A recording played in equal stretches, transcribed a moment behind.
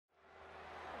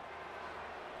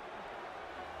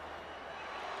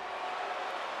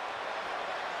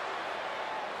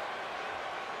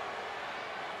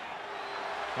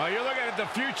Oh, you're looking at the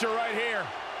future right here.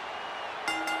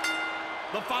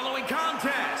 The following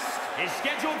contest is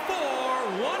scheduled for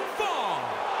one fall.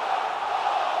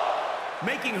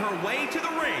 Making her way to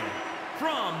the ring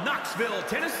from Knoxville,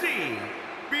 Tennessee,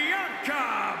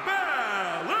 Bianca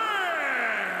Belair.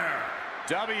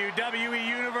 WWE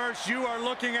Universe, you are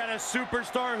looking at a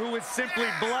superstar who is simply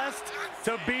blessed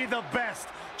to be the best.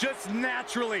 Just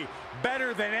naturally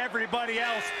better than everybody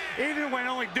else, even when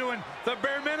only doing the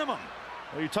bare minimum.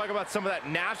 Well, you talk about some of that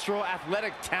natural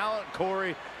athletic talent,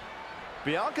 Corey.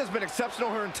 Bianca's been exceptional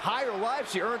her entire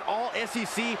life. She earned all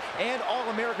SEC and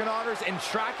All-American honors in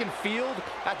track and field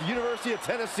at the University of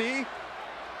Tennessee.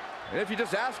 And if you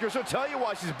just ask her, she'll tell you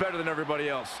why she's better than everybody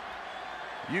else.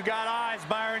 You got eyes,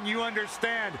 Byron. You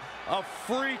understand. A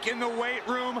freak in the weight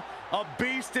room, a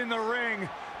beast in the ring.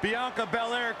 Bianca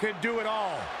Belair can do it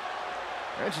all.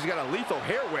 And she's got a lethal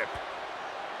hair whip.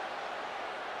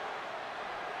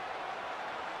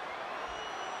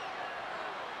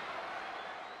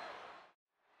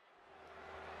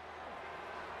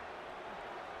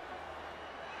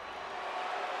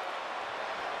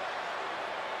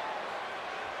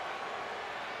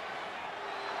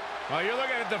 Oh, you're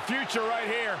looking at the future right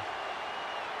here.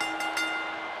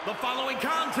 The following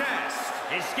contest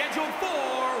is scheduled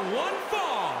for one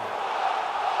fall.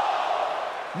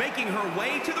 Making her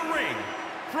way to the ring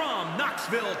from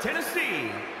Knoxville,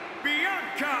 Tennessee,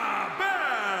 Bianca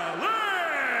Belair.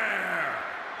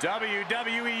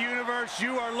 WWE Universe,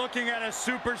 you are looking at a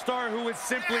superstar who is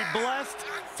simply blessed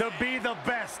to be the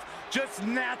best. Just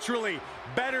naturally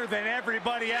better than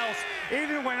everybody else,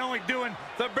 even when only doing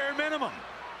the bare minimum.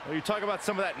 Well, you talk about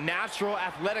some of that natural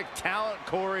athletic talent,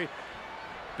 Corey.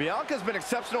 Bianca's been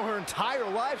exceptional her entire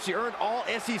life. She earned all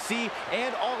SEC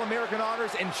and All-American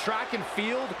honors in track and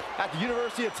field at the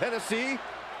University of Tennessee.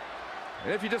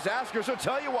 And if you just ask her, she'll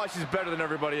tell you why she's better than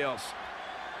everybody else.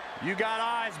 You got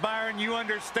eyes, Byron. You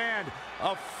understand.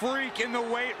 A freak in the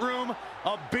weight room,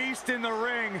 a beast in the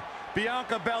ring.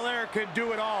 Bianca Belair can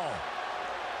do it all.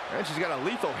 And she's got a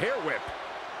lethal hair whip.